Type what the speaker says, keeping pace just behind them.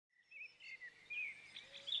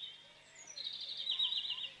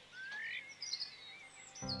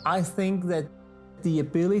I think that the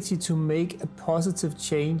ability to make a positive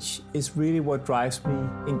change is really what drives me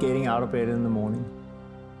in getting out of bed in the morning.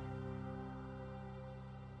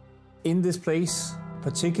 In this place,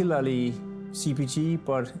 particularly CPG,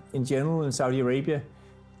 but in general in Saudi Arabia,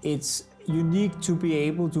 it's unique to be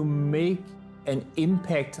able to make an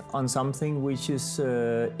impact on something which is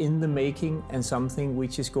in the making and something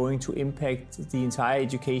which is going to impact the entire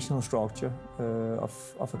educational structure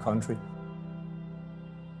of a country.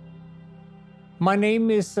 My name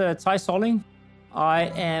is Theis. I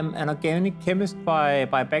am an organic chemist by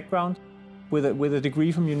background with a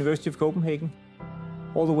degree from University of Copenhagen.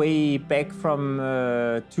 All the way back from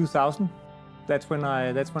 2000, that's when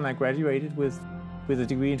I graduated with a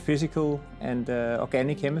degree in physical and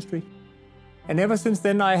organic chemistry. And ever since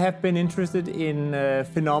then I have been interested in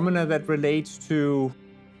phenomena that relate to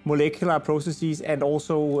molecular processes and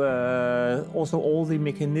also all the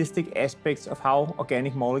mechanistic aspects of how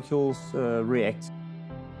organic molecules react.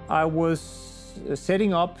 I was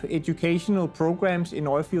setting up educational programs in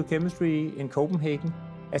oilfield chemistry in Copenhagen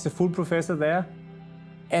as a full professor there.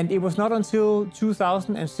 And it was not until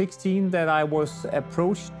 2016 that I was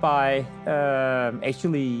approached by a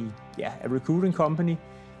recruiting company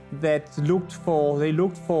that looked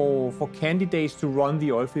for candidates to run the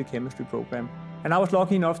oilfield chemistry program. And I was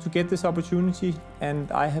lucky enough to get this opportunity,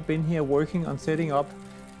 and I have been here working on setting up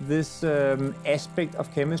this aspect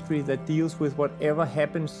of chemistry that deals with whatever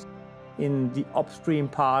happens in the upstream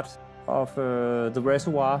part of the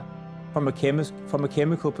reservoir from a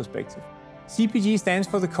chemical perspective. CPG stands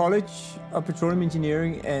for the College of Petroleum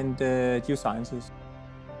Engineering and Geosciences.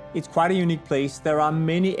 It's quite a unique place. There are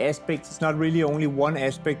many aspects. It's not really only one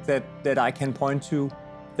aspect that I can point to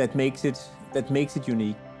that makes it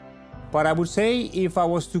unique. But I would say if I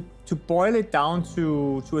was to boil it down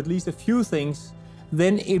to at least a few things,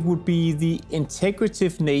 then it would be the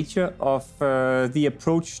integrative nature of the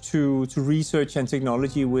approach to research and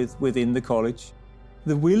technology within the college.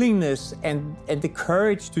 The willingness and the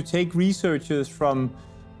courage to take researchers from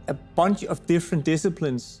a bunch of different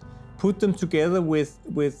disciplines, put them together with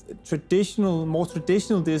more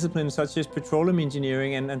traditional disciplines such as petroleum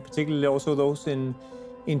engineering and particularly also those in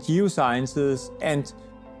geosciences, and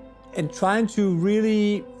trying to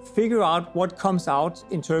really figure out what comes out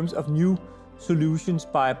in terms of new solutions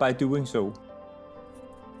by doing so.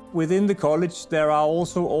 Within the college, there are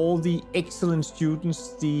also all the excellent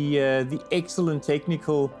students, the excellent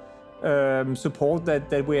technical support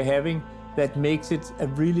that we're having that makes it a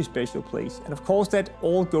really special place. And of course, that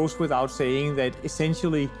all goes without saying that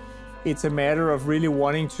essentially it's a matter of really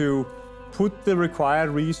wanting to put the required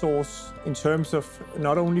resource in terms of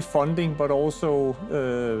not only funding, but also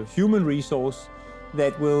human resource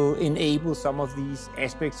that will enable some of these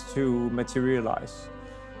aspects to materialize.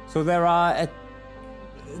 So there are a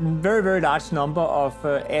very, very large number of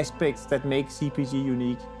aspects that make CPG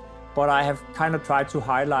unique, but I have kind of tried to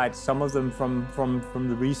highlight some of them from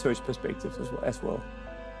the research perspective as well.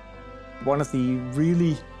 One of the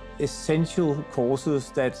really essential courses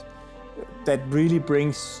that really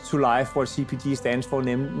brings to life what CPG stands for,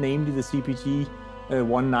 namely the CPG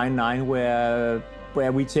 199, where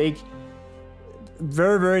we take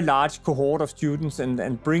very, very large cohort of students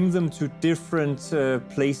and bring them to different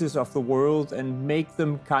places of the world and make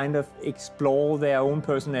them kind of explore their own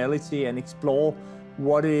personality and explore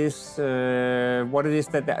what it is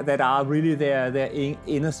that are really their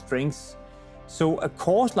inner strengths. So a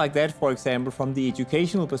course like that, for example, from the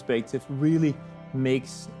educational perspective, really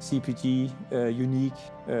makes CPG unique.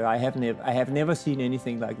 I have never seen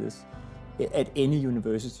anything like this at any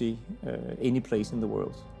university, any place in the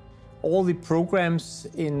world. All the programs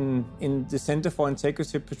in the Center for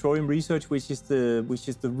Integrative Petroleum Research, which is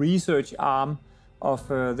the research arm of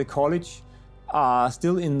the college, are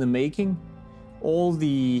still in the making.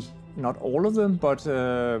 Not all of them, but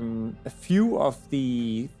a few of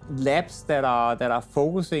the labs that are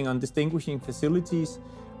focusing on distinguishing facilities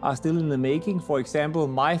are still in the making. For example,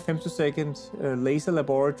 my femtosecond laser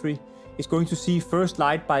laboratory is going to see first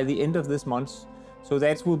light by the end of this month. So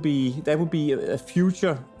that will be a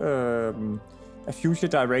future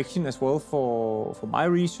direction as well for my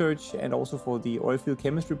research and also for the oilfield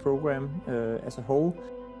chemistry program as a whole.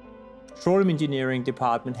 Petroleum engineering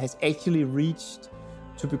department has actually reached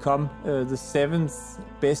to become the 7th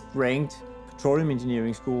best ranked petroleum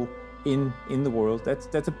engineering school in the world.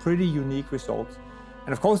 That's a pretty unique result.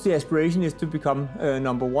 And of course the aspiration is to become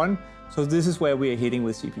number 1. So this is where we are heading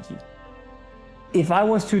with CPG. If I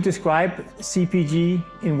was to describe CPG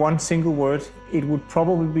in one single word, it would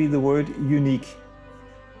probably be the word unique.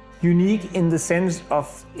 Unique in the sense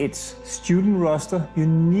of its student roster,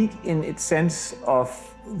 unique in its sense of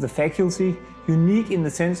the faculty, unique in the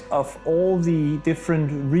sense of all the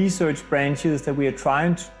different research branches that we are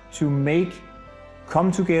trying to make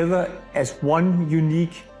come together as one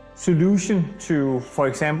unique solution to, for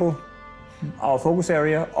example, our focus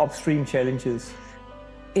area, upstream challenges.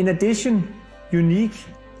 In addition, unique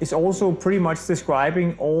is also pretty much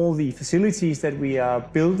describing all the facilities that we are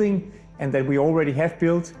building and that we already have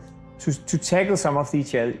built to tackle some of these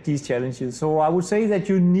challenges. So I would say that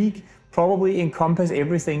unique probably encompasses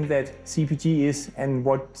everything that CPG is and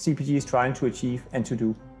what CPG is trying to achieve and to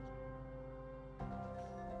do.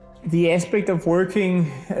 The aspect of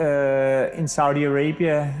working in Saudi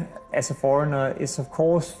Arabia as a foreigner is, of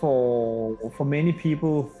course, for many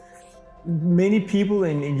people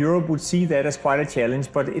in Europe would see that as quite a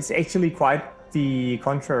challenge, but it's actually quite the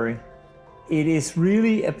contrary. It is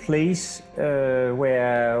really a place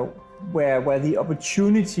where the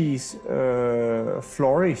opportunities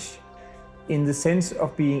flourish in the sense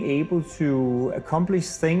of being able to accomplish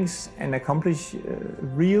things and accomplish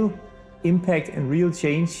real impact and real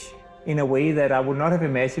change in a way that I would not have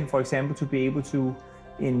imagined, for example, to be able to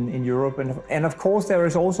in Europe. And of course, there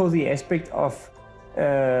is also the aspect of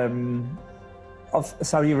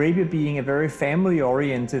Saudi Arabia being a very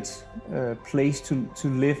family-oriented place to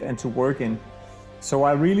live and to work in. So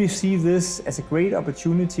I really see this as a great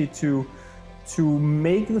opportunity to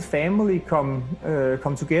make the family come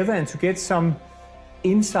together and to get some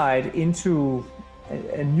insight into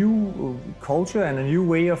a new culture and a new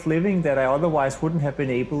way of living that I otherwise wouldn't have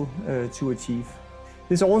been able to achieve.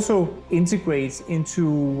 This also integrates into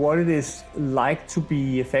what it is like to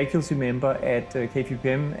be a faculty member at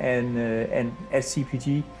KFUPM and at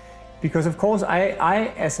CPG, because of course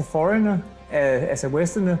I as a foreigner, as a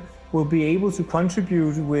Westerner, will be able to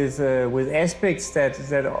contribute with aspects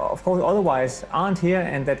that of course otherwise aren't here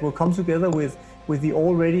and that will come together with the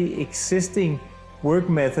already existing work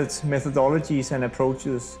methods, methodologies and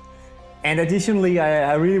approaches. And additionally,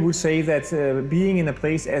 I really would say that being in a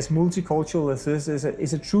place as multicultural as this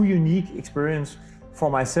is a true unique experience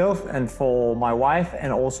for myself and for my wife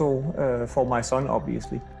and also for my son,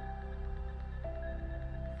 obviously.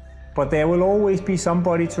 But there will always be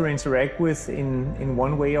somebody to interact with in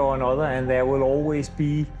one way or another, and there will always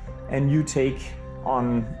be a new take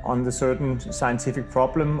on the certain scientific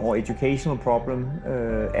problem or educational problem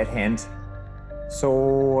at hand.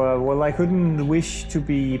 So, well, I couldn't wish to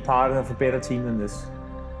be part of a better team than this.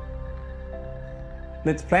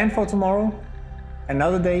 Let's plan for tomorrow,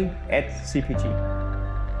 another day at CPG.